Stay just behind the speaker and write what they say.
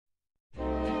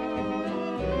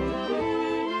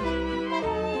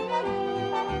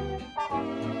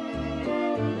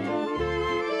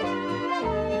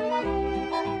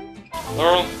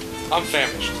Laurel, I'm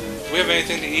famished. Do we have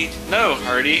anything to eat? No,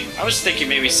 Hardy. I was thinking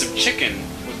maybe some chicken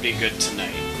would be good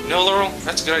tonight. No, Laurel,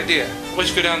 that's a good idea.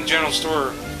 Let's go down to the general store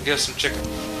and get us some chicken.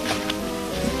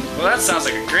 Well, that sounds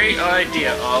like a great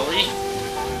idea, Ollie.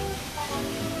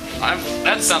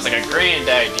 That sounds like a grand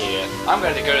idea. I'm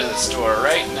going to go to the store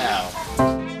right now.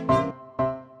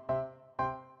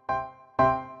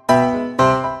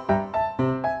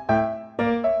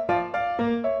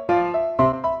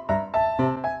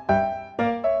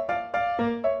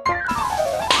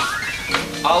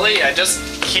 Ollie, I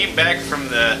just came back from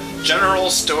the general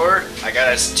store. I got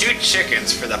us 2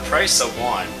 chickens for the price of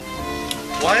 1.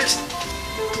 What?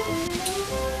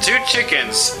 2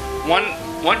 chickens.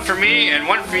 One for me and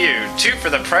 1 for you. 2 for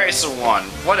the price of 1.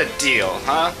 What a deal,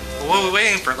 huh? What are we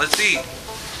waiting for? Let's eat.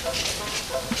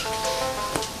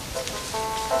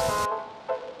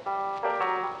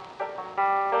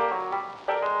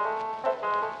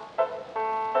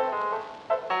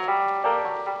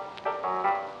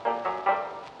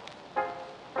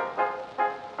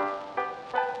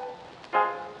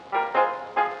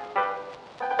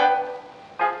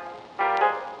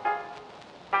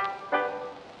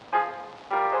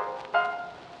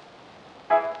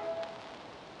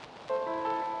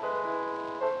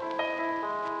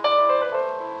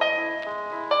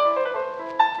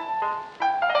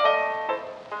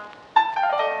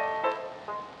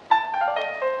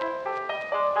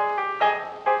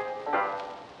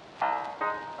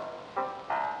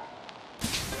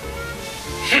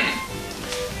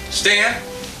 Stan,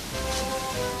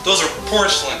 those are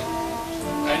porcelain.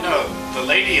 I know. The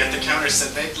lady at the counter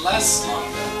said they'd last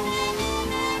longer.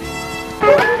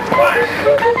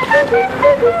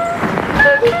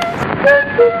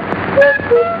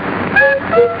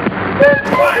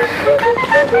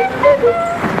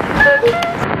 What?